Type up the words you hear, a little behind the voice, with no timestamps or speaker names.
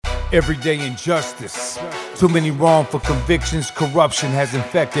Everyday injustice. Too many wrongful convictions. Corruption has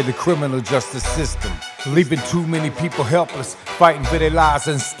infected the criminal justice system, leaving too many people helpless, fighting for their lives.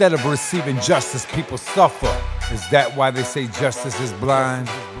 Instead of receiving justice, people suffer. Is that why they say justice is blind?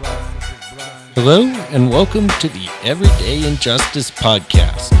 Hello, and welcome to the Everyday Injustice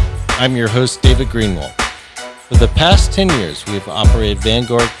Podcast. I'm your host, David Greenwald. For the past 10 years, we have operated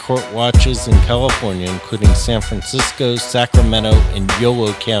Vanguard Court Watches in California, including San Francisco, Sacramento, and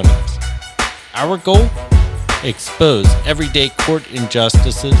Yolo counties. Our goal? Expose everyday court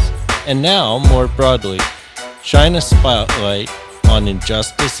injustices, and now, more broadly, shine a spotlight on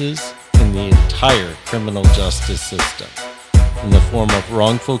injustices in the entire criminal justice system, in the form of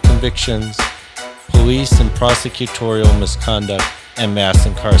wrongful convictions, police and prosecutorial misconduct, and mass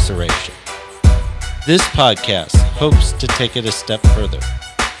incarceration. This podcast hopes to take it a step further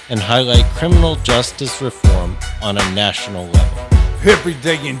and highlight criminal justice reform on a national level.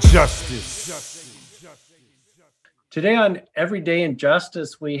 Everyday injustice. Today on Everyday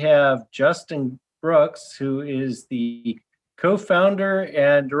Injustice, we have Justin Brooks, who is the co-founder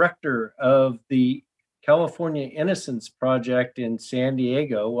and director of the California Innocence Project in San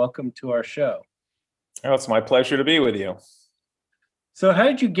Diego. Welcome to our show. Oh, it's my pleasure to be with you. So how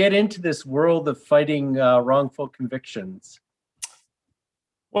did you get into this world of fighting wrongful convictions?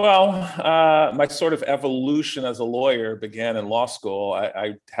 Well, my sort of evolution as a lawyer began in law school.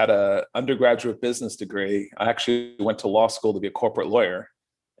 I had an undergraduate business degree. I actually went to law school to be a corporate lawyer.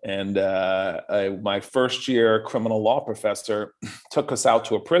 And my first year criminal law professor took us out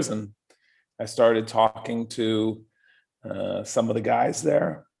to a prison. I started talking to some of the guys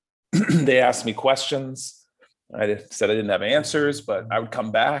there. They asked me questions. I said I didn't have answers, but I would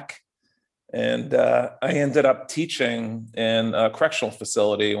come back. And I ended up teaching in a correctional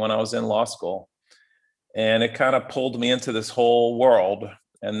facility when I was in law school. And it kind of pulled me into this whole world.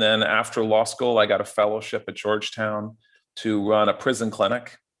 And then after law school, I got a fellowship at Georgetown to run a prison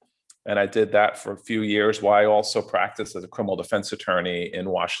clinic. And I did that for a few years while I also practiced as a criminal defense attorney in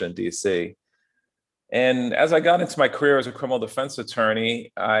Washington, D.C. And as I got into my career as a criminal defense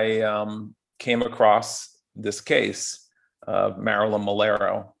attorney, I came across this case of Marilyn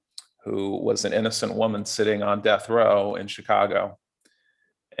Malero, who was an innocent woman sitting on death row in Chicago.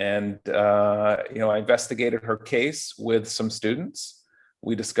 And, I investigated her case with some students.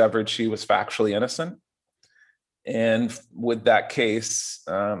 We discovered she was factually innocent. And with that case,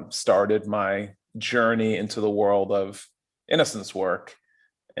 started my journey into the world of innocence work.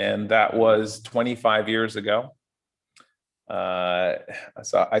 And that was 25 years ago.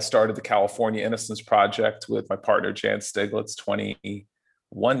 So I started the California Innocence Project with my partner, Jan Stiglitz,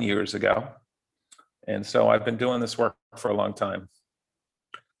 21 years ago. And so I've been doing this work for a long time.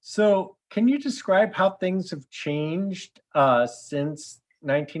 So can you describe how things have changed since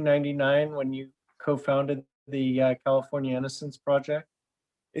 1999 when you co-founded the California Innocence Project?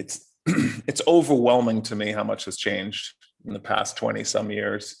 It's overwhelming to me how much has changed in the past 20 some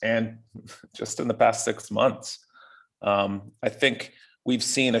years and just in the past 6 months. I think we've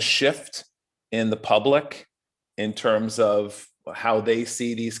seen a shift in the public in terms of how they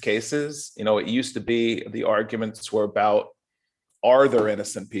see these cases. It used to be the arguments were about, are there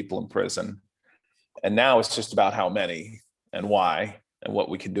innocent people in prison? And now it's just about how many and why and what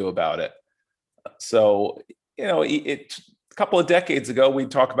we can do about it. So, a couple of decades ago, we'd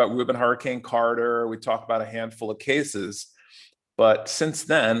talk about Rubin Hurricane Carter, we'd talk about a handful of cases. But since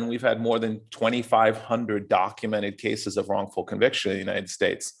then, we've had more than 2,500 documented cases of wrongful conviction in the United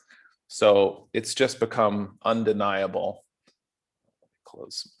States. So it's just become undeniable.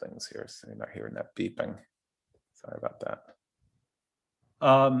 Close some things here so you're not hearing that beeping. Sorry about that.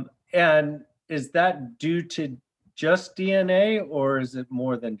 And is that due to just DNA, or is it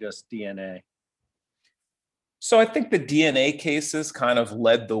more than just DNA? So I think the DNA cases kind of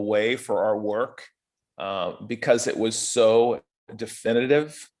led the way for our work because it was so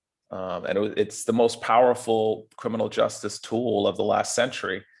definitive, and it's the most powerful criminal justice tool of the last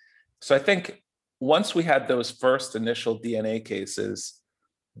century. So I think once we had those first initial DNA cases,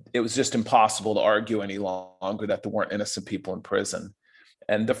 it was just impossible to argue any longer that there weren't innocent people in prison.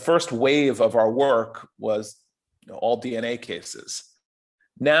 And the first wave of our work was all DNA cases.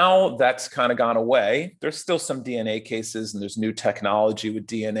 Now that's kind of gone away. There's still some DNA cases, and there's new technology with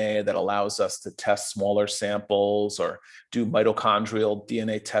DNA that allows us to test smaller samples or do mitochondrial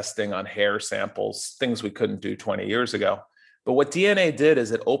DNA testing on hair samples, things we couldn't do 20 years ago. But what DNA did is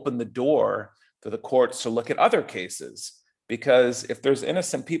it opened the door for the courts to look at other cases, because if there's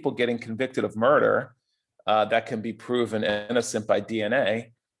innocent people getting convicted of murder that can be proven innocent by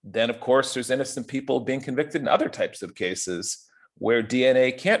DNA, then of course there's innocent people being convicted in other types of cases where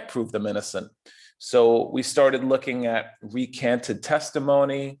DNA can't prove them innocent. So we started looking at recanted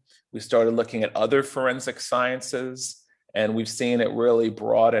testimony. We started looking at other forensic sciences, and we've seen it really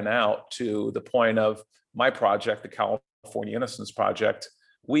broaden out to the point of my project, the California Innocence Project.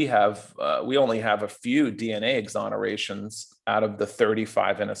 We only have a few DNA exonerations out of the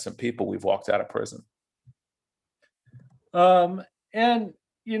 35 innocent people we've walked out of prison. And,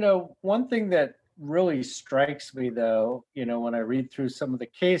 one thing that really strikes me, though, when I read through some of the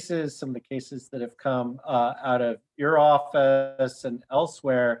cases that have come out of your office and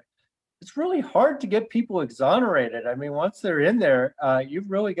elsewhere, it's really hard to get people exonerated. I mean, once they're in there, you've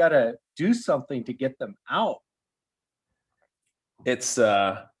really got to do something to get them out. It's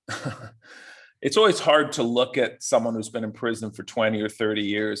it's always hard to look at someone who's been in prison for 20 or 30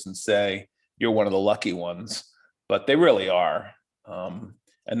 years and say, you're one of the lucky ones, but they really are.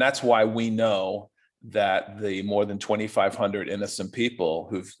 And that's why we know that the more than 2,500 innocent people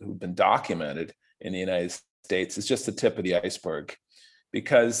who've been documented in the United States is just the tip of the iceberg,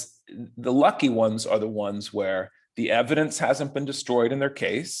 because the lucky ones are the ones where the evidence hasn't been destroyed in their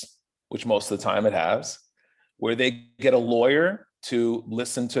case, which most of the time it has, where they get a lawyer to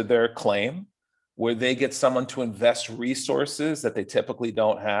listen to their claim, where they get someone to invest resources that they typically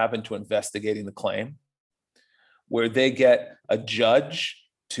don't have into investigating the claim, where they get a judge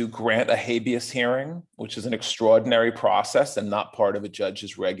to grant a habeas hearing, which is an extraordinary process and not part of a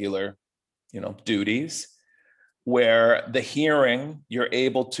judge's regular, duties, where the hearing, you're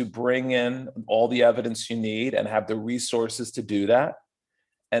able to bring in all the evidence you need and have the resources to do that.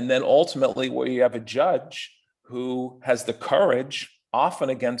 And then ultimately, where you have a judge who has the courage, often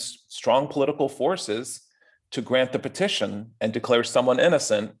against strong political forces, to grant the petition and declare someone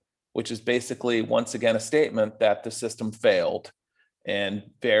innocent, which is basically, once again, a statement that the system failed and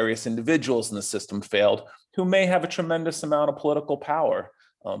various individuals in the system failed who may have a tremendous amount of political power.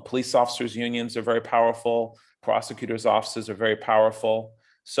 Police officers' unions are very powerful. Prosecutors' offices are very powerful.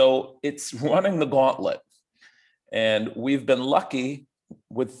 So it's running the gauntlet. And we've been lucky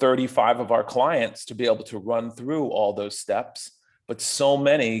with 35 of our clients to be able to run through all those steps, but so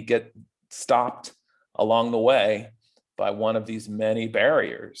many get stopped along the way by one of these many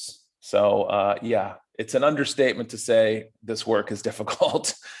barriers. So it's an understatement to say this work is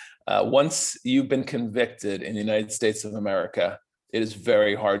difficult. Once you've been convicted in the United States of America, it is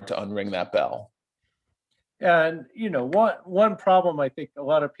very hard to unring that bell. And, one problem I think a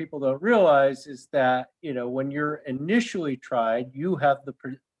lot of people don't realize is that, when you're initially tried, you have the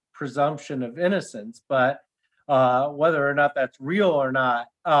presumption of innocence, but whether or not that's real or not,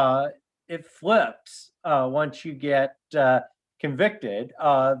 it flips once you get convicted.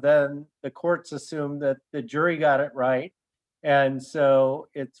 Then the courts assume that the jury got it right. And so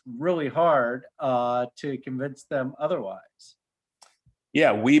it's really hard to convince them otherwise.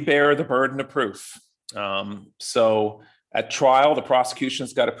 Yeah, we bear the burden of proof. So at trial, the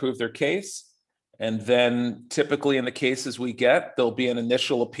prosecution's got to prove their case. And then typically in the cases we get, there'll be an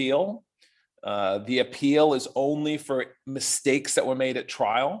initial appeal. The appeal is only for mistakes that were made at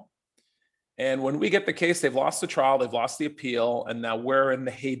trial. And when we get the case, they've lost the trial, they've lost the appeal, and now we're in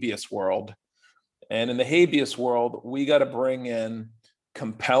the habeas world. And in the habeas world, we got to bring in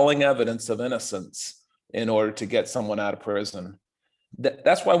compelling evidence of innocence in order to get someone out of prison.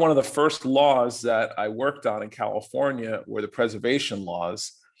 That's why one of the first laws that I worked on in California were the preservation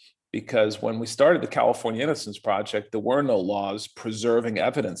laws, because when we started the California Innocence Project, there were no laws preserving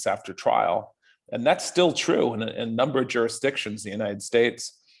evidence after trial. And that's still true in a number of jurisdictions in the United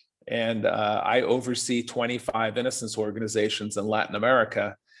States. And I oversee 25 innocence organizations in Latin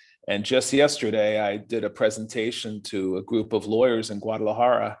America. And just yesterday, I did a presentation to a group of lawyers in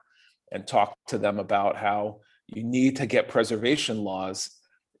Guadalajara and talked to them about how you need to get preservation laws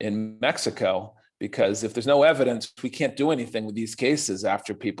in Mexico, because if there's no evidence, we can't do anything with these cases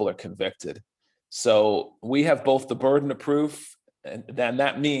after people are convicted. So we have both the burden of proof, and then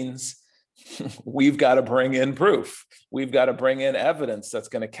that means we've got to bring in proof. We've got to bring in evidence that's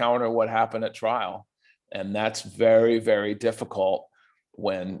going to counter what happened at trial. And that's very, very difficult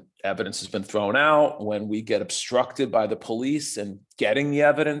when evidence has been thrown out, when we get obstructed by the police in getting the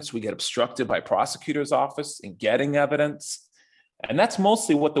evidence, we get obstructed by prosecutor's office in getting evidence. And that's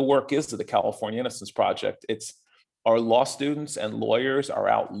mostly what the work is of the California Innocence Project. It's our law students and lawyers are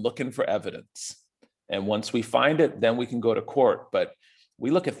out looking for evidence. And once we find it, then we can go to court. But we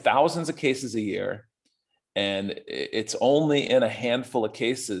look at thousands of cases a year, and it's only in a handful of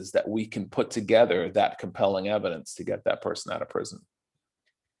cases that we can put together that compelling evidence to get that person out of prison.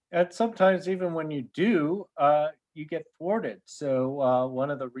 And sometimes even when you do, you get thwarted. So one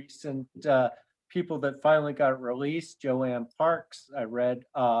of the recent people that finally got released, Joanne Parks. I read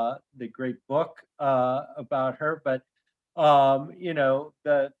the great book about her, but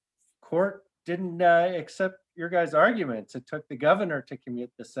the court didn't accept your guys' arguments. It took the governor to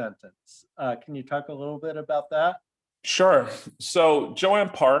commute the sentence. Can you talk a little bit about that? Sure. So Joanne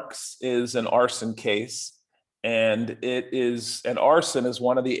Parks is an arson case, and arson is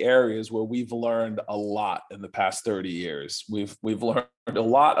one of the areas where we've learned a lot in the past 30 years. We've learned a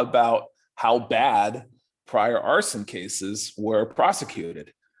lot about how bad prior arson cases were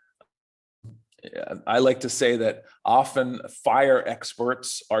prosecuted. I like to say that often fire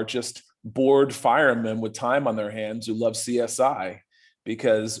experts are just bored firemen with time on their hands who love CSI,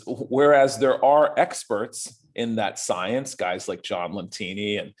 because whereas there are experts in that science, guys like John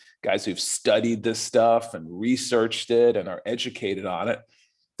Lentini and guys who've studied this stuff and researched it and are educated on it,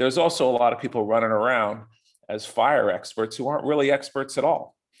 there's also a lot of people running around as fire experts who aren't really experts at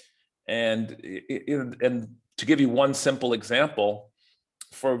all. And to give you one simple example,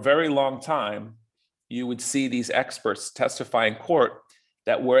 for a very long time, you would see these experts testify in court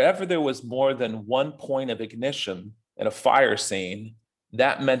that wherever there was more than one point of ignition in a fire scene,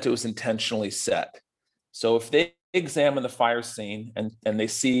 that meant it was intentionally set. So if they examine the fire scene and they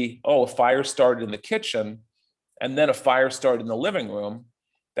see, a fire started in the kitchen and then a fire started in the living room,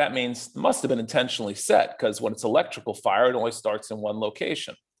 that means it must have been intentionally set, because when it's electrical fire, it only starts in one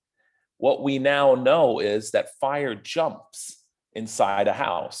location. What we now know is that fire jumps inside a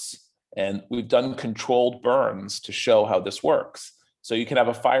house, and we've done controlled burns to show how this works. So you can have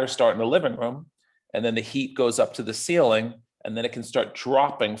a fire start in the living room, and then the heat goes up to the ceiling, and then it can start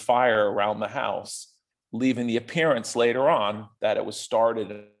dropping fire around the house, leaving the appearance later on that it was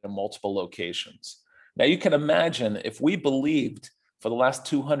started in multiple locations. Now you can imagine if we believed for the last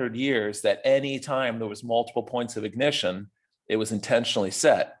 200 years that any time there was multiple points of ignition, it was intentionally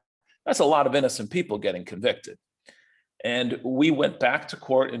set. That's a lot of innocent people getting convicted. And we went back to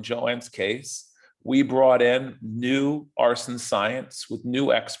court in Joanne's case. We brought in new arson science with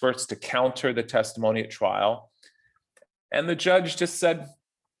new experts to counter the testimony at trial. And the judge just said,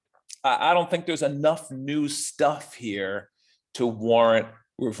 I don't think there's enough new stuff here to warrant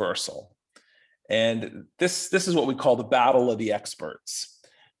reversal. And this is what we call the battle of the experts.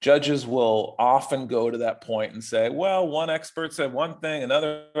 Judges will often go to that point and say, well, one expert said one thing,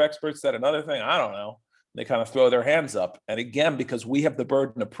 another expert said another thing, I don't know. They kind of throw their hands up. And again, because we have the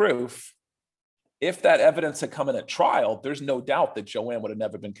burden of proof, if that evidence had come in at trial, there's no doubt that Joanne would have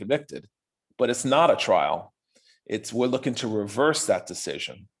never been convicted. But it's not a trial. We're looking to reverse that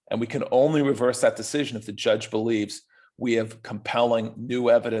decision. And we can only reverse that decision if the judge believes we have compelling new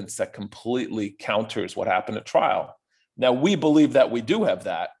evidence that completely counters what happened at trial. Now, we believe that we do have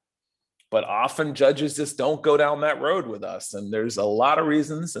that, but often judges just don't go down that road with us. And there's a lot of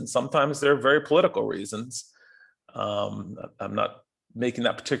reasons, and sometimes they're very political reasons. I'm not making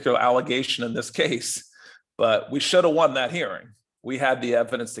that particular allegation in this case, but we should have won that hearing. We had the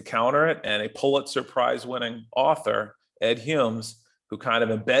evidence to counter it, and a Pulitzer Prize-winning author, Ed Humes, who kind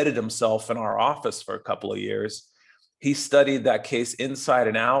of embedded himself in our office for a couple of years, he studied that case inside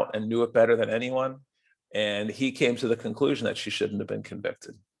and out and knew it better than anyone. And he came to the conclusion that she shouldn't have been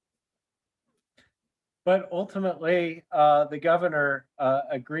convicted. But ultimately, the governor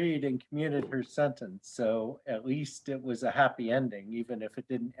agreed and commuted her sentence. So at least it was a happy ending, even if it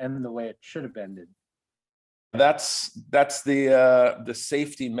didn't end the way it should have ended. That's the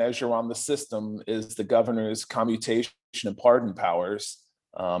safety measure on the system, is the governor's commutation and pardon powers.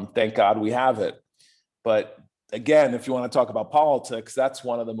 Thank God we have it. But again, if you want to talk about politics, that's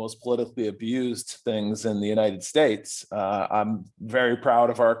one of the most politically abused things in the United States. I'm very proud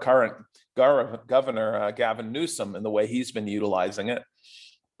of our current governor, Gavin Newsom, and the way he's been utilizing it.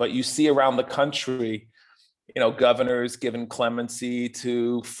 But you see around the country, governors giving clemency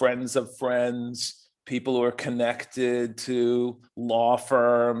to friends of friends, people who are connected to law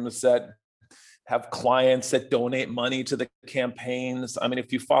firms that have clients that donate money to the campaigns. I mean,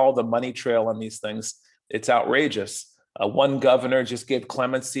 if you follow the money trail on these things, it's outrageous. One governor just gave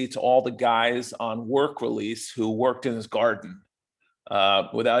clemency to all the guys on work release who worked in his garden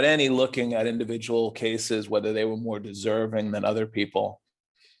without any looking at individual cases, whether they were more deserving than other people.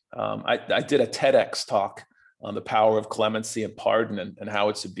 I did a TEDx talk on the power of clemency and pardon and how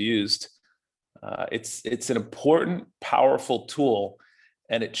it's abused. It's an important, powerful tool,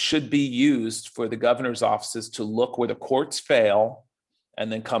 and it should be used for the governor's offices to look where the courts fail and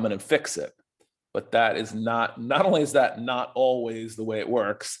then come in and fix it. But that is not only is that not always the way it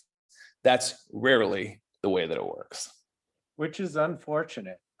works, that's rarely the way that it works. Which is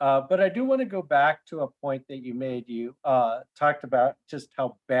unfortunate. But I do want to go back to a point that you made. You talked about just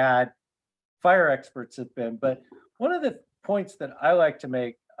how bad fire experts have been. But one of the points that I like to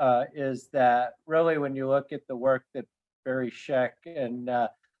make is that really when you look at the work that Barry Scheck and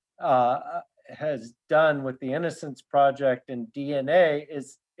has done with the Innocence Project and DNA,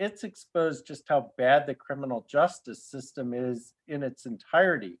 is it's exposed just how bad the criminal justice system is in its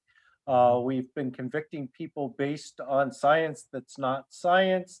entirety. We've been convicting people based on science that's not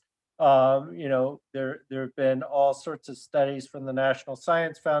science. There have been all sorts of studies from the National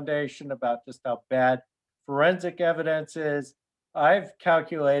Science Foundation about just how bad forensic evidence is. I've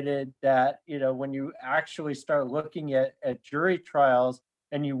calculated that, when you actually start looking at jury trials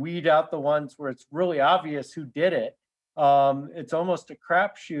and you weed out the ones where it's really obvious who did it, it's almost a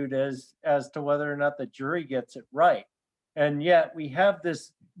crapshoot as to whether or not the jury gets it right. And yet we have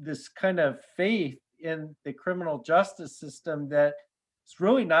this kind of faith in the criminal justice system that it's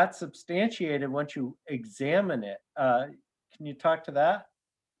really not substantiated once you examine it. Can you talk to that?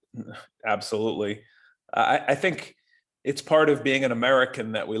 Absolutely. I think it's part of being an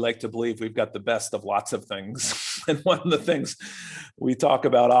American that we like to believe we've got the best of lots of things. And one of the things we talk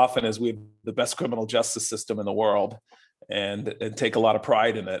about often is we have the best criminal justice system in the world and take a lot of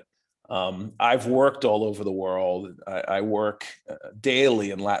pride in it. I've worked all over the world. I work daily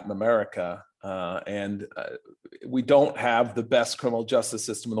in Latin America, and we don't have the best criminal justice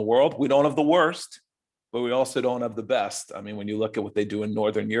system in the world. We don't have the worst, but we also don't have the best. I mean, when you look at what they do in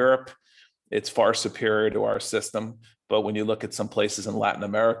Northern Europe, it's far superior to our system. But when you look at some places in Latin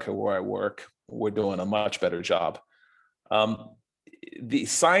America where I work, we're doing a much better job. The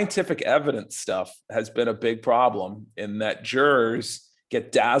scientific evidence stuff has been a big problem in that jurors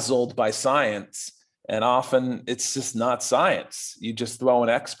get dazzled by science, and often it's just not science. You just throw an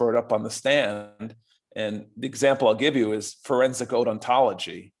expert up on the stand, and the example I'll give you is forensic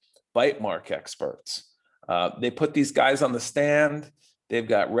odontology, bite mark experts. They put these guys on the stand. They've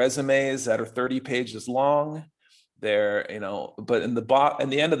got resumes that are 30 pages long. They're, but in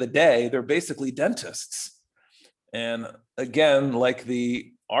the end of the day, they're basically dentists. And again, like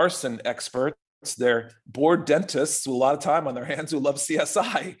the arson experts, they're bored dentists with a lot of time on their hands who love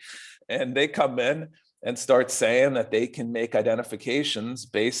CSI. And they come in and start saying that they can make identifications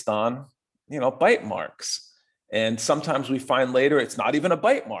based on, bite marks. And sometimes we find later it's not even a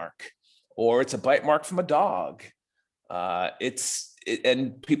bite mark, or it's a bite mark from a dog.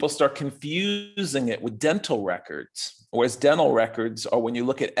 And people start confusing it with dental records, whereas dental records are when you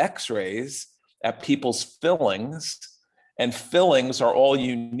look at x-rays at people's fillings, and fillings are all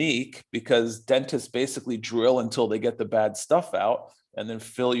unique because dentists basically drill until they get the bad stuff out and then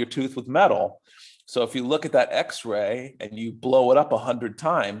fill your tooth with metal. So if you look at that x-ray and you blow it up 100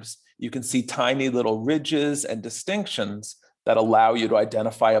 times, you can see tiny little ridges and distinctions that allow you to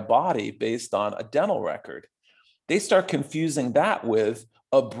identify a body based on a dental record. They start confusing that with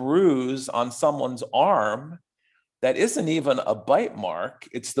a bruise on someone's arm that isn't even a bite mark.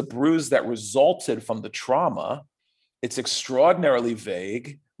 It's the bruise that resulted from the trauma. It's extraordinarily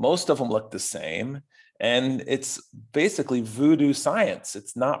vague. Most of them look the same. And it's basically voodoo science.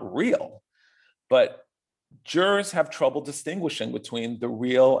 It's not real. But jurors have trouble distinguishing between the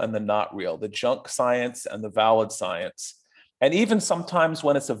real and the not real, the junk science and the valid science. And even sometimes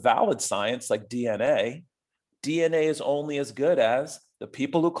when it's a valid science like DNA is only as good as the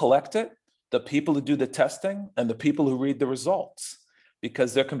people who collect it, the people who do the testing, and the people who read the results,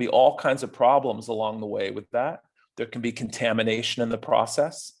 because there can be all kinds of problems along the way with that. There can be contamination in the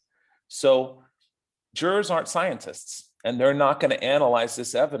process. So jurors aren't scientists, and they're not going to analyze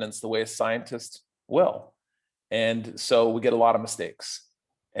this evidence the way a scientist will. And so we get a lot of mistakes.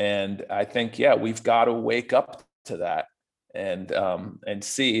 And I think, we've got to wake up to that and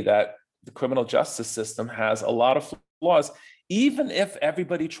see that the criminal justice system has a lot of flaws, even if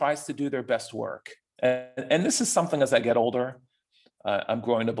everybody tries to do their best work. And this is something as I get older, I'm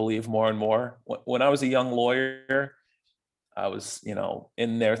growing to believe more and more. When I was a young lawyer, I was,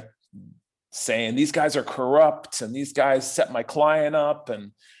 in there saying, these guys are corrupt and these guys set my client up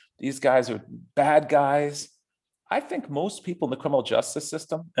and these guys are bad guys. I think most people in the criminal justice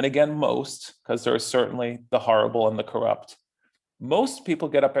system, and again, most, because there are certainly the horrible and the corrupt, most people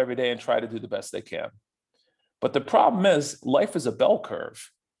get up every day and try to do the best they can. But the problem is life is a bell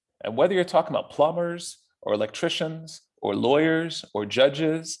curve. And whether you're talking about plumbers or electricians or lawyers or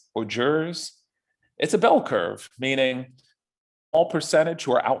judges or jurors, it's a bell curve, meaning small percentage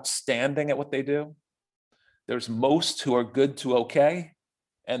who are outstanding at what they do. There's most who are good to okay,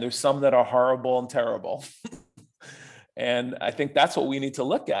 and there's some that are horrible and terrible. And I think that's what we need to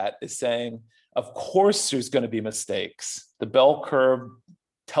look at, is saying, of course, there's going to be mistakes. The bell curve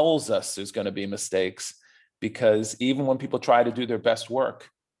tells us there's going to be mistakes, because even when people try to do their best work,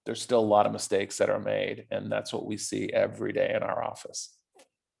 there's still a lot of mistakes that are made. And that's what we see every day in our office.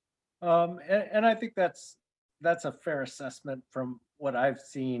 And I think that's a fair assessment from what I've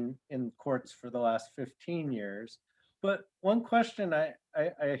seen in courts for the last 15 years. But one question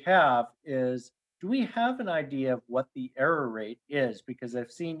I have is, do we have an idea of what the error rate is? Because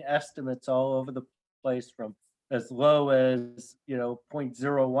I've seen estimates all over the place, from as low as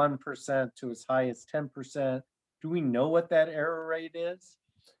 0.01% to as high as 10%. Do we know what that error rate is?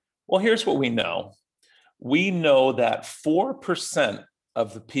 Well, here's what we know. We know that 4%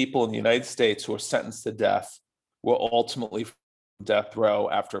 of the people in the United States who are sentenced to death will ultimately from death row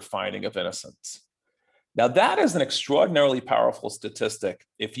after a finding of innocence. Now, that is an extraordinarily powerful statistic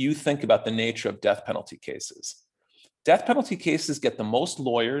if you think about the nature of death penalty cases. Death penalty cases get the most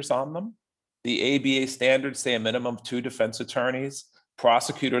lawyers on them. The ABA standards say a minimum of 2 defense attorneys.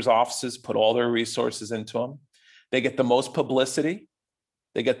 Prosecutors' offices put all their resources into them. They get the most publicity.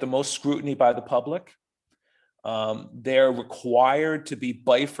 They get the most scrutiny by the public. They're required to be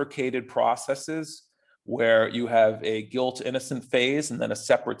bifurcated processes where you have a guilt-innocent phase and then a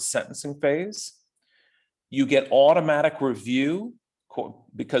separate sentencing phase. You get automatic review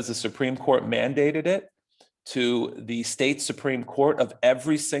because the Supreme Court mandated it to the state Supreme Court of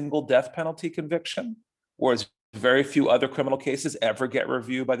every single death penalty conviction, whereas very few other criminal cases ever get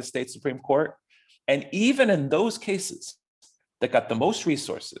reviewed by the state Supreme Court. And even in those cases that got the most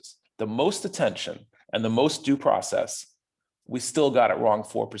resources, the most attention, and the most due process, we still got it wrong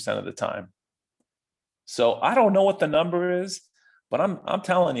 4% of the time. So I don't know what the number is, but I'm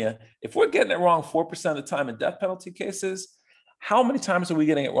telling you, if we're getting it wrong 4% of the time in death penalty cases, how many times are we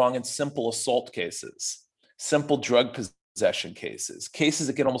getting it wrong in simple assault cases, simple drug possession cases, cases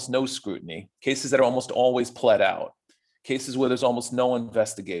that get almost no scrutiny, cases that are almost always pled out, cases where there's almost no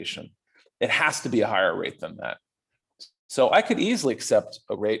investigation? It has to be a higher rate than that. So I could easily accept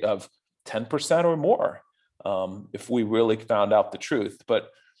a rate of 10% or more if we really found out the truth. But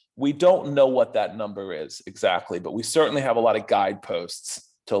we don't know what that number is exactly, but we certainly have a lot of guideposts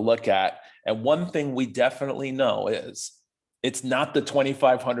to look at. And one thing we definitely know is it's not the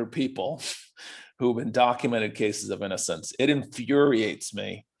 2,500 people who've been documented cases of innocence. It infuriates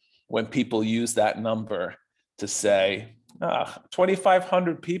me when people use that number to say,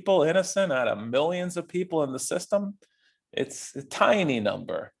 2,500 people innocent out of millions of people in the system. It's a tiny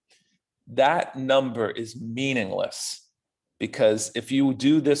number. That number is meaningless, because if you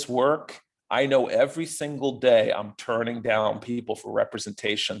do this work, I know every single day I'm turning down people for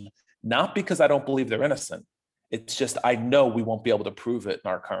representation, not because I don't believe they're innocent. It's just I know we won't be able to prove it in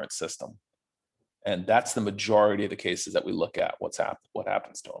our current system. And that's the majority of the cases that we look at, what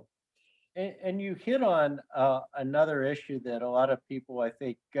happens to them. And you hit on another issue that a lot of people, I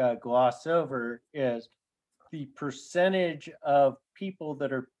think, gloss over, is the percentage of people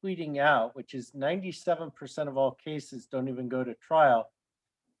that are pleading out, which is 97% of all cases don't even go to trial.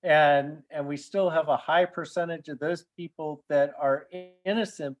 And we still have a high percentage of those people that are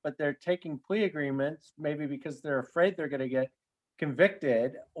innocent, but they're taking plea agreements, maybe because they're afraid they're going to get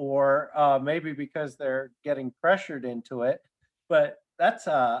convicted, or maybe because they're getting pressured into it. But that's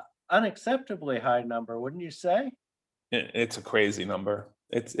a unacceptably high number, wouldn't you say? It's a crazy number.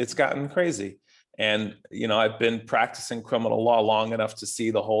 It's gotten crazy. And, I've been practicing criminal law long enough to see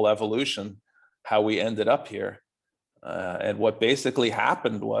the whole evolution, how we ended up here. And what basically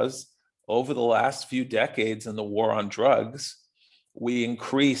happened was, over the last few decades in the war on drugs, we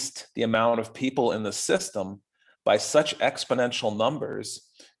increased the amount of people in the system by such exponential numbers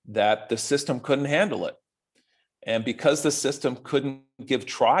that the system couldn't handle it. And because the system couldn't give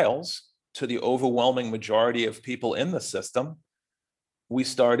trials to the overwhelming majority of people in the system, we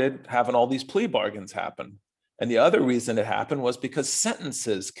started having all these plea bargains happen. And the other reason it happened was because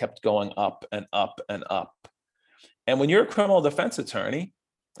sentences kept going up and up and up. And when you're a criminal defense attorney,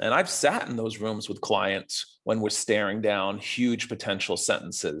 and I've sat in those rooms with clients when we're staring down huge potential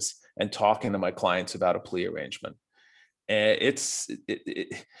sentences and talking to my clients about a plea arrangement, and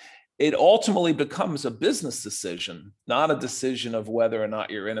it ultimately becomes a business decision, not a decision of whether or not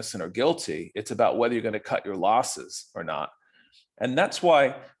you're innocent or guilty. It's about whether you're going to cut your losses or not. And that's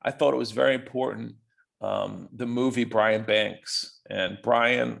why I thought it was very important, the movie Brian Banks. And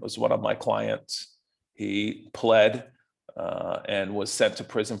Brian was one of my clients. He pled and was sent to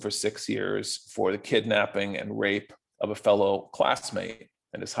prison for 6 years for the kidnapping and rape of a fellow classmate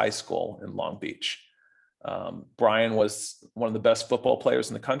in his high school in Long Beach. Brian was one of the best football players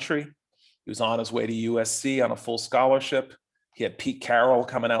in the country. He was on his way to USC on a full scholarship. He had Pete Carroll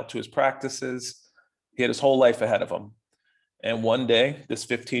coming out to his practices. He had his whole life ahead of him. And one day, this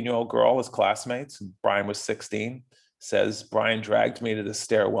 15-year-old girl, his classmates, Brian was 16, says Brian dragged me to the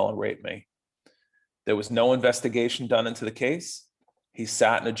stairwell and raped me. There was no investigation done into the case. He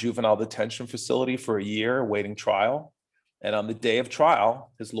sat in a juvenile detention facility for a year awaiting trial. And on the day of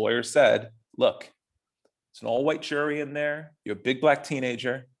trial, his lawyer said, look, it's an all-white jury in there. You're a big black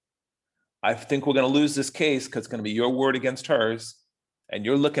teenager. I think we're going to lose this case because it's going to be your word against hers. And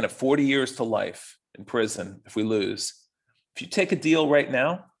you're looking at 40 years to life in prison if we lose. If you take a deal right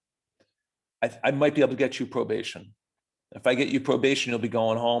now, I might be able to get you probation. If I get you probation, you'll be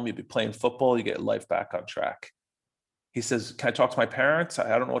going home, you'll be playing football, you get life back on track. He says, can I talk to my parents?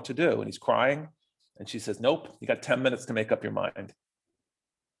 I don't know what to do. And he's crying. And she says, nope, you got 10 minutes to make up your mind.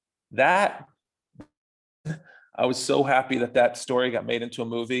 That, I was so happy that story got made into a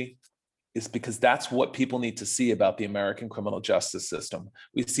movie, is because that's what people need to see about the American criminal justice system.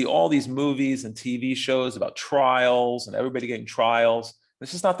 We see all these movies and TV shows about trials and everybody getting trials.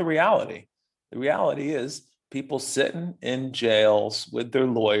 This is not the reality. The reality is people sitting in jails with their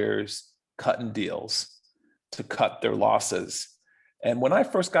lawyers, cutting deals to cut their losses. And when I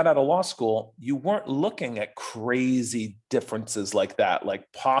first got out of law school, you weren't looking at crazy differences like that,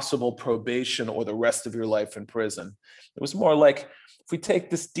 like possible probation or the rest of your life in prison. It was more like, if we take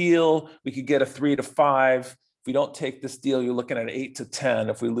this deal, we could get a 3 to 5. If we don't take this deal, you're looking at 8 to 10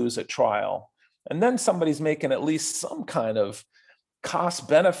 if we lose at trial. And then somebody's making at least some kind of cost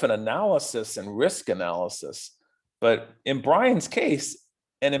benefit analysis and risk analysis. But in Brian's case,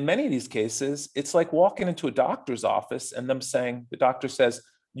 and in many of these cases, it's like walking into a doctor's office and them saying, the doctor says,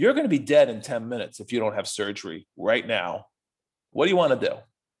 you're going to be dead in 10 minutes if you don't have surgery right now. What do you want to do?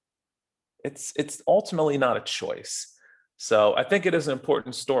 It's ultimately not a choice. So I think it is an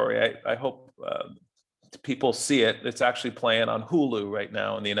important story. I hope people see it. It's actually playing on Hulu right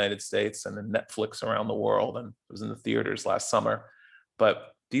now in the United States and in Netflix around the world. And it was in the theaters last summer. But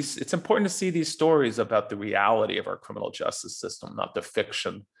it's important to see these stories about the reality of our criminal justice system, not the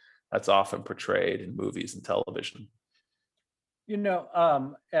fiction that's often portrayed in movies and television.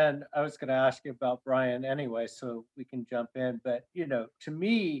 And I was going to ask you about Brian anyway, so we can jump in. But, to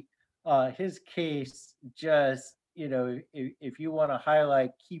me, his case just, if you want to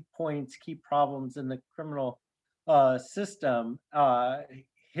highlight key points, key problems in the criminal system,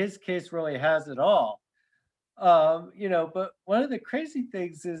 his case really has it all. But one of the crazy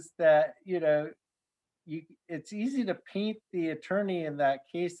things is that, it's easy to paint the attorney in that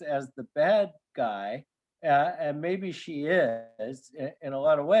case as the bad guy, and maybe she is in a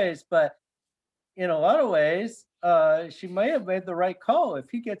lot of ways, but in a lot of ways, she may have made the right call. If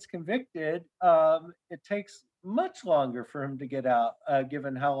he gets convicted, it takes much longer for him to get out,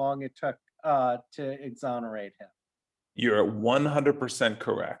 given how long it took to exonerate him. You're 100%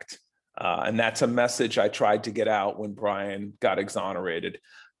 correct. And that's a message I tried to get out when Brian got exonerated.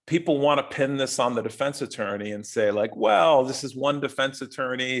 People want to pin this on the defense attorney and say, like, well, this is one defense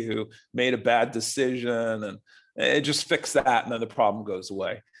attorney who made a bad decision and it just fix that and then the problem goes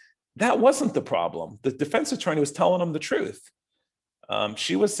away. That wasn't the problem. The defense attorney was telling him the truth.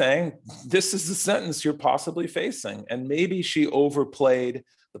 She was saying, this is the sentence you're possibly facing. And maybe she overplayed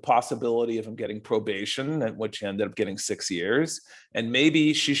the possibility of him getting probation, at which he ended up getting 6 years. And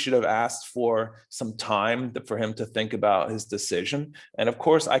maybe she should have asked for some time for him to think about his decision. And of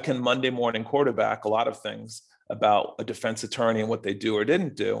course, I can Monday morning quarterback a lot of things about a defense attorney and what they do or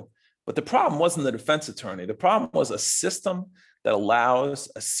didn't do. But the problem wasn't the defense attorney. The problem was a system that allows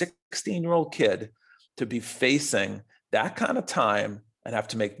a 16-year-old kid to be facing that kind of time and have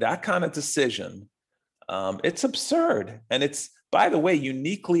to make that kind of decision. It's absurd. And it's, by the way,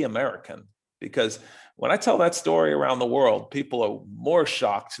 uniquely American, because when I tell that story around the world, people are more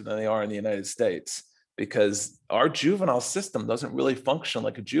shocked than they are in the United States, because our juvenile system doesn't really function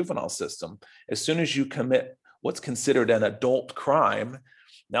like a juvenile system. As soon as you commit what's considered an adult crime,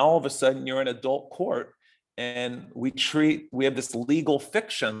 now all of a sudden you're in adult court, and we have this legal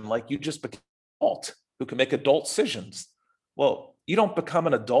fiction like you just became an adult who can make adult decisions. Well, you don't become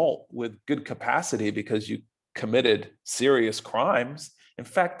an adult with good capacity because you committed serious crimes. In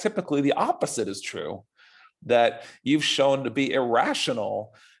fact, typically the opposite is true, that you've shown to be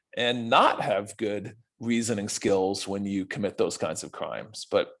irrational and not have good reasoning skills when you commit those kinds of crimes.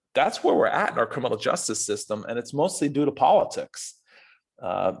 But that's where we're at in our criminal justice system, and it's mostly due to politics.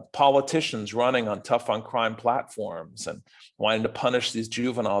 Politicians running on tough on crime platforms and wanting to punish these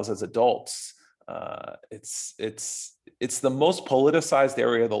juveniles as adults. It's the most politicized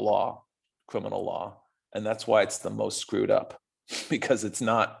area of the law, criminal law. And that's why it's the most screwed up, because it's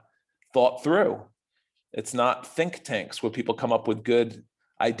not thought through. It's not think tanks where people come up with good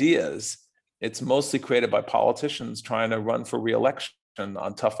ideas. It's mostly created by politicians trying to run for re-election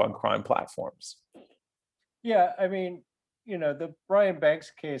on tough on crime platforms. Yeah, I mean, the Brian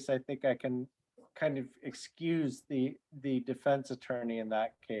Banks case, I think I can kind of excuse the defense attorney in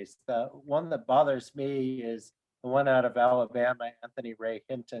that case. The one that bothers me is the one out of Alabama, Anthony Ray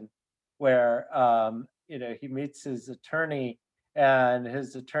Hinton, where he meets his attorney, and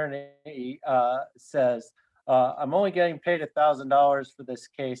his attorney says, I'm only getting paid $1,000 for this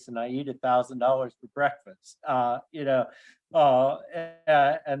case, and I eat $1,000 for breakfast.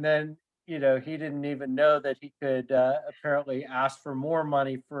 And then he didn't even know that he could apparently ask for more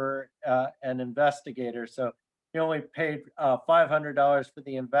money for an investigator. So he only paid $500 for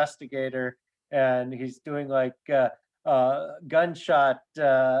the investigator, and he's doing like gunshot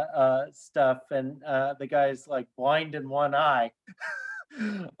stuff, and the guy's like blind in one eye.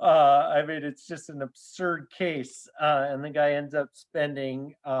 I mean, it's just an absurd case, and the guy ends up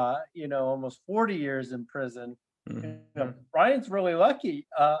spending, almost 40 years in prison. Brian's really lucky,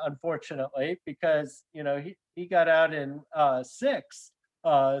 unfortunately, because he got out in 6.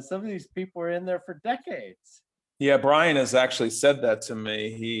 Some of these people were in there for decades. Yeah, Brian has actually said that to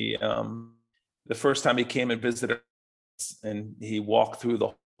me. He the first time he came and visited and he walked through the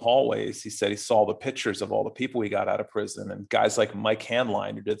hallways, he said he saw the pictures of all the people he got out of prison, and guys like Mike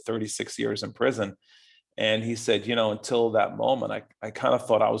Handline, who did 36 years in prison. And he said, until that moment, I kind of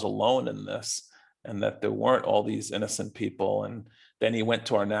thought I was alone in this, and that there weren't all these innocent people. And then he went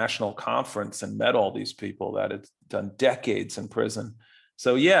to our national conference and met all these people that had done decades in prison.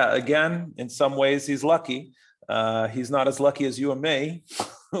 So yeah, again, in some ways he's lucky. He's not as lucky as you and me,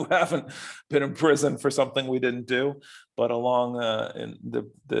 who haven't been in prison for something we didn't do. But along in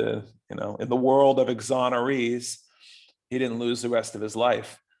the world of exonerees, he didn't lose the rest of his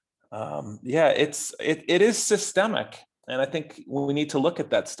life. It is systemic. And I think we need to look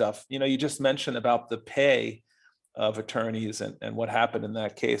at that stuff. You just mentioned about the pay of attorneys and what happened in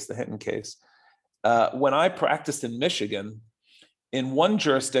that case, the Hinton case. When I practiced in Michigan, in one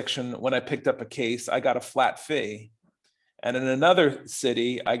jurisdiction, when I picked up a case, I got a flat fee. And in another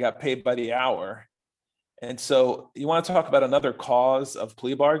city, I got paid by the hour. And so you want to talk about another cause of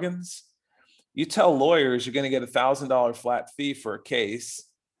plea bargains? You tell lawyers you're going to get $1,000 flat fee for a case,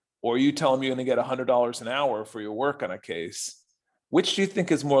 or you tell them you're going to get $100 an hour for your work on a case. Which do you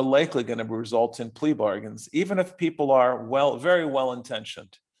think is more likely going to result in plea bargains, even if people are very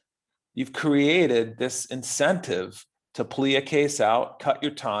well-intentioned? You've created this incentive to plea a case out, cut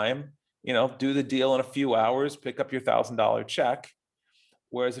your time, do the deal in a few hours, pick up your $1,000 check.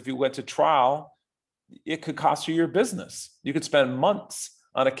 Whereas if you went to trial, it could cost you your business. You could spend months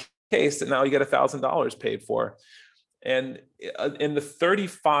on a case, and now you get $1,000 paid for. And in the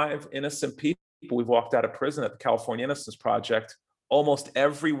 35 innocent people we've walked out of prison at the California Innocence Project, almost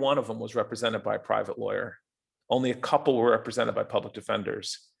every one of them was represented by a private lawyer. Only a couple were represented by public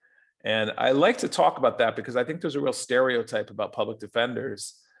defenders. And I like to talk about that because I think there's a real stereotype about public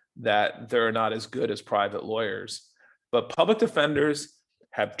defenders that they're not as good as private lawyers. But public defenders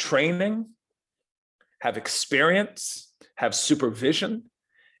have training, have experience, have supervision,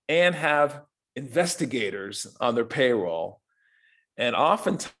 and have investigators on their payroll. And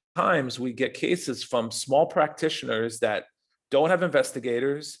oftentimes we get cases from small practitioners that don't have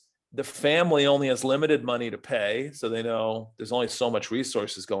investigators. The family only has limited money to pay, so they know there's only so much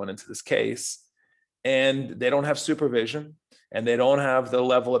resources going into this case. And they don't have supervision, and they don't have the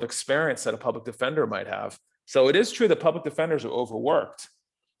level of experience that a public defender might have. So it is true that public defenders are overworked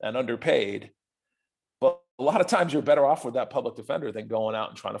and underpaid. But a lot of times you're better off with that public defender than going out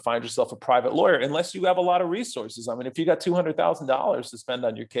and trying to find yourself a private lawyer, unless you have a lot of resources. I mean, if you got $200,000 to spend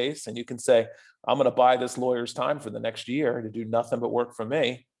on your case and you can say, I'm going to buy this lawyer's time for the next year to do nothing but work for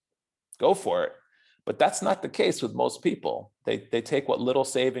me, go for it. But that's not the case with most people. They take what little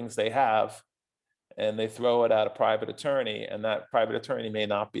savings they have and they throw it at a private attorney, and that private attorney may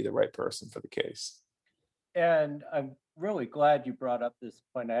not be the right person for the case. And I'm really glad you brought up this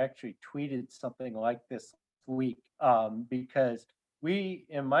point. I actually tweeted something like this week because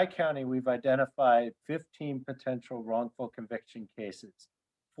in my county, we've identified 15 potential wrongful conviction cases.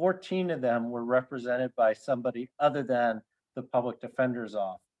 14 of them were represented by somebody other than the public defender's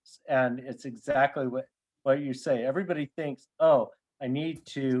office. And it's exactly what you say. Everybody thinks, oh, I need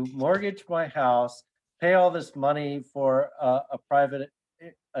to mortgage my house, pay all this money for a private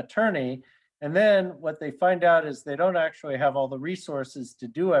attorney. And then what they find out is they don't actually have all the resources to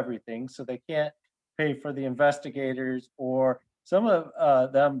do everything. So they can't pay for the investigators, or some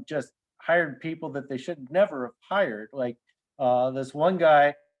of them just hired people that they should never have hired. Like this one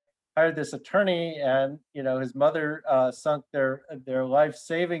guy hired this attorney, and his mother sunk their life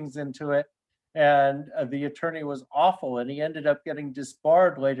savings into it. and the attorney was awful, and he ended up getting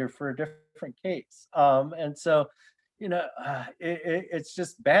disbarred later for a different case. And so, it's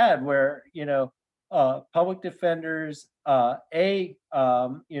just bad where, public defenders, a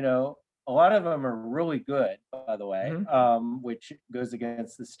lot of them are really good, by the way, which goes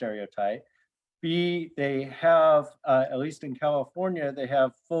against the stereotype. B, they have, at least in California, they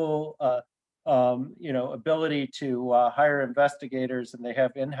have full, ability to hire investigators, and they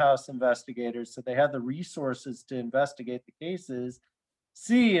have in-house investigators, so they have the resources to investigate the cases.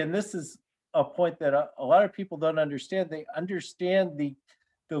 C, and this is a point that a lot of people don't understand, they understand the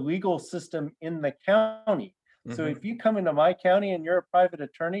legal system in the county. So if you come into my county and you're a private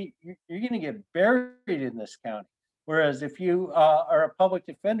attorney, you're going to get buried in this county. Whereas if you are a public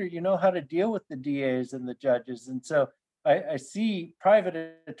defender, you know how to deal with the DAs and the judges. And so I see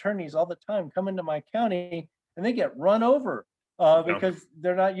private attorneys all the time come into my county and they get run over because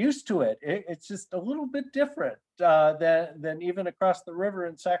they're not used to it. It's just a little bit different than even across the river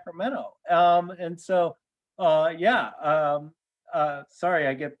in Sacramento. Sorry,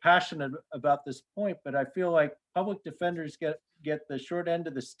 I get passionate about this point, but I feel like public defenders get the short end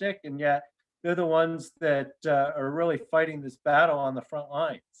of the stick, and yet they're the ones that are really fighting this battle on the front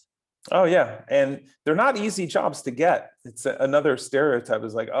lines. Oh yeah, and they're not easy jobs to get. It's another stereotype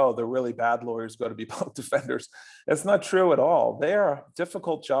is like, oh, the really bad lawyers go to be public defenders. That's not true at all. They are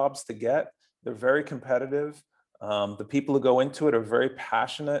difficult jobs to get. They're very competitive. The people who go into it are very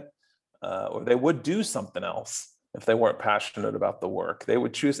passionate, or they would do something else if they weren't passionate about the work. They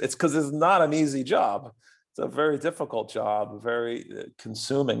would choose. It's because it's not an easy job. It's a very difficult job, a very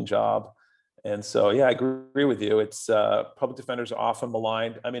consuming job. And so, yeah, I agree with you. It's public defenders are often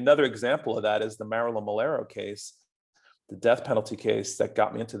maligned. I mean, another example of that is the Marilyn Malero case, the death penalty case that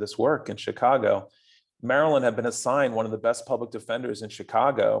got me into this work in Chicago. Marilyn had been assigned one of the best public defenders in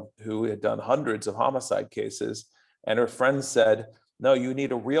Chicago who had done hundreds of homicide cases. And her friends said, no, you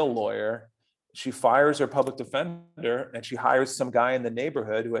need a real lawyer. She fires her public defender and she hires some guy in the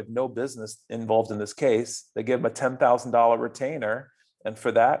neighborhood who had no business involved in this case. They give him a $10,000 retainer. And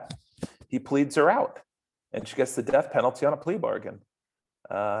for that, he pleads her out and she gets the death penalty on a plea bargain.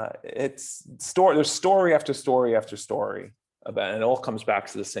 There's story after story after story about it, and it all comes back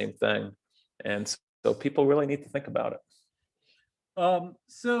to the same thing. And so people really need to think about it.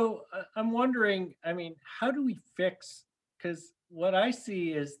 So I'm wondering, how do we fix, because what I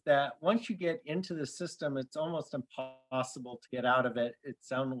see is that once you get into the system, it's almost impossible to get out of it. It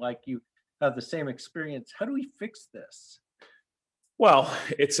sounded like you have the same experience. How do we fix this? Well,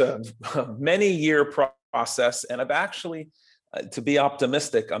 it's a many-year process, and I've actually, to be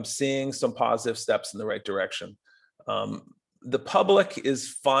optimistic, I'm seeing some positive steps in the right direction. The public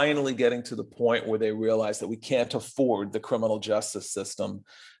is finally getting to the point where they realize that we can't afford the criminal justice system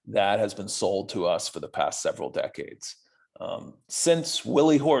that has been sold to us for the past several decades. Since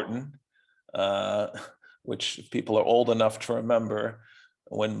Willie Horton, which people are old enough to remember,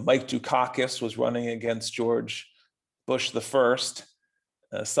 when Mike Dukakis was running against George Bush the First,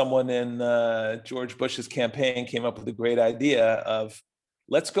 someone in George Bush's campaign came up with a great idea of,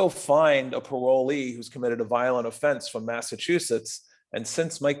 let's go find a parolee who's committed a violent offense from Massachusetts. And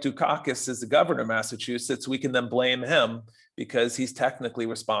since Mike Dukakis is the governor of Massachusetts, we can then blame him because he's technically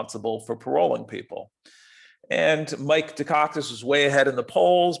responsible for paroling people. And Mike Dukakis was way ahead in the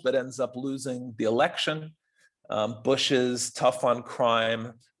polls, but ends up losing the election. Bush's tough on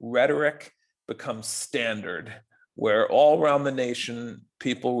crime rhetoric becomes standard, where all around the nation,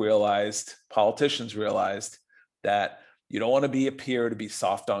 politicians realized that you don't want to appear to be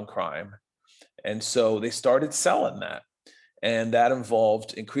soft on crime. And so they started selling that. And that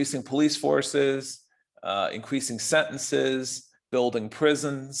involved increasing police forces, increasing sentences, building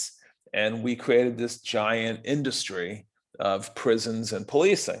prisons. And we created this giant industry of prisons and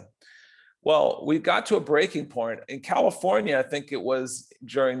policing. Well, we got to a breaking point. In California, I think it was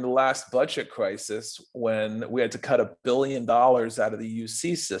during the last budget crisis when we had to cut $1 billion out of the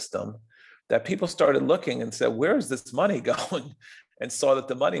UC system, that people started looking and said, where is this money going? And saw that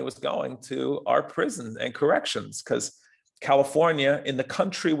the money was going to our prisons and corrections, because California, in the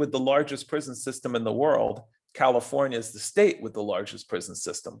country with the largest prison system in the world, California is the state with the largest prison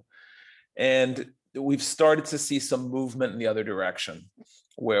system. And we've started to see some movement in the other direction,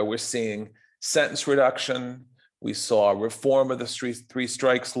 where we're seeing sentence reduction. We saw reform of the three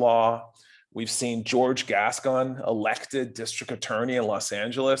strikes law. We've seen George Gascon elected district attorney in Los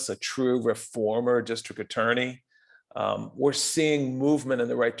Angeles, a true reformer district attorney. We're seeing movement in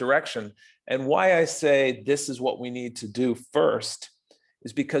the right direction. And why I say this is what we need to do first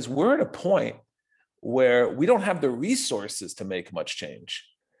is because we're at a point where we don't have the resources to make much change.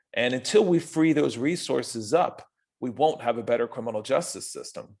 And until we free those resources up, we won't have a better criminal justice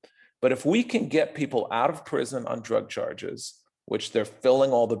system. But if we can get people out of prison on drug charges, which they're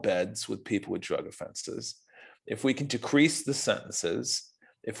filling all the beds with people with drug offenses, if we can decrease the sentences,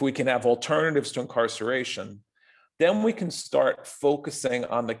 if we can have alternatives to incarceration, then we can start focusing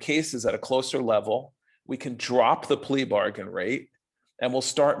on the cases at a closer level. We can drop the plea bargain rate, and we'll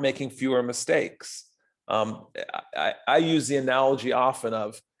start making fewer mistakes. I use the analogy often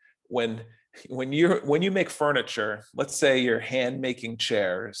of when you make furniture, let's say you're hand making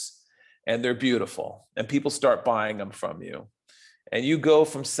chairs, and they're beautiful, and people start buying them from you, and you go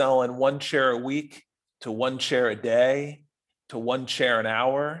from selling one chair a week to one chair a day to one chair an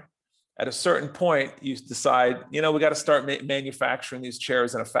hour. At a certain point, you decide, we got to start manufacturing these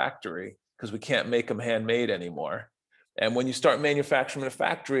chairs in a factory because we can't make them handmade anymore. And when you start manufacturing in a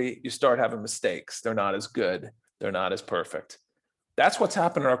factory, you start having mistakes. They're not as good. They're not as perfect. That's what's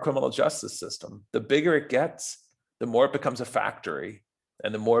happened in our criminal justice system. The bigger it gets, the more it becomes a factory,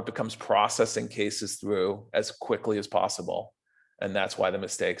 and the more it becomes processing cases through as quickly as possible. And that's why the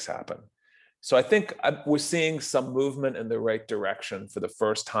mistakes happen. So I think we're seeing some movement in the right direction for the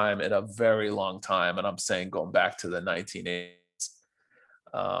first time in a very long time. And I'm saying going back to the 1980s.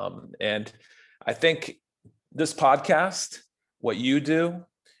 And I think this podcast, what you do,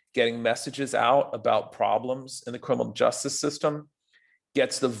 getting messages out about problems in the criminal justice system,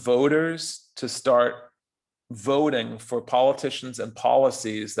 gets the voters to start voting for politicians and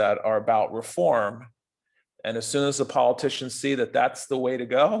policies that are about reform. And as soon as the politicians see that that's the way to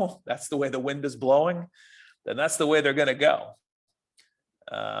go, that's the way the wind is blowing, then that's the way they're going to go.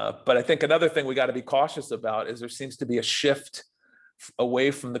 But I think another thing we got to be cautious about is there seems to be a shift away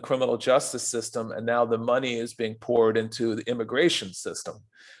from the criminal justice system, and now the money is being poured into the immigration system.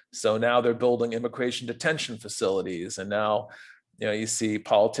 So now they're building immigration detention facilities, and now you see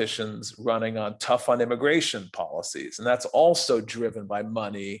politicians running on tough on immigration policies, and that's also driven by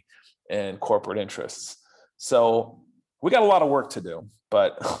money and corporate interests. So we got a lot of work to do,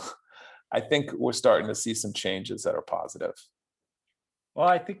 but I think we're starting to see some changes that are positive. Well,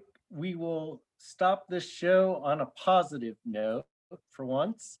 I think we will stop this show on a positive note for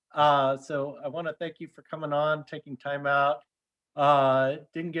once. So I want to thank you for coming on, taking time out.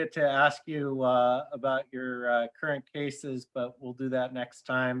 Didn't get to ask you about your current cases, but we'll do that next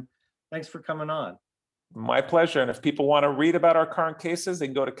time. Thanks for coming on. My pleasure. And if people want to read about our current cases, they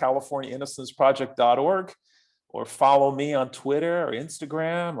can go to CaliforniaInnocenceProject.org or follow me on Twitter or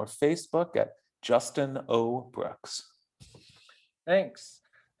Instagram or Facebook at Justin O. Brooks. Thanks.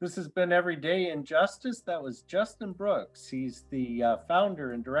 This has been Every Day in Justice. That was Justin Brooks. He's the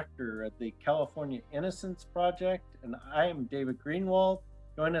founder and director of the California Innocence Project. And I am David Greenwald.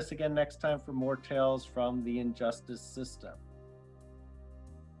 Join us again next time for more tales from the injustice system.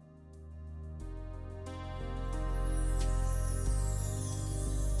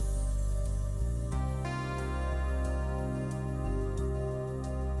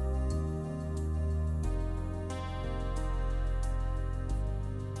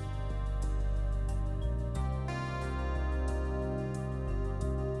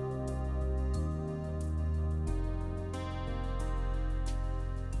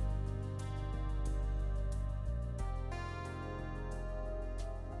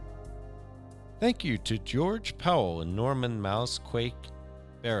 Thank you to George Powell and Norman Mousequake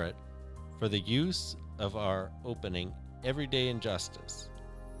Barrett for the use of our opening, Every Day in Justice.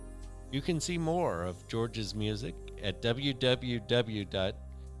 You can see more of George's music at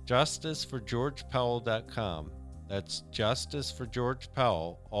www.justiceforgeorgepowell.com. That's Justice for George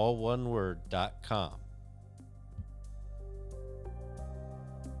Powell, all one word, .com.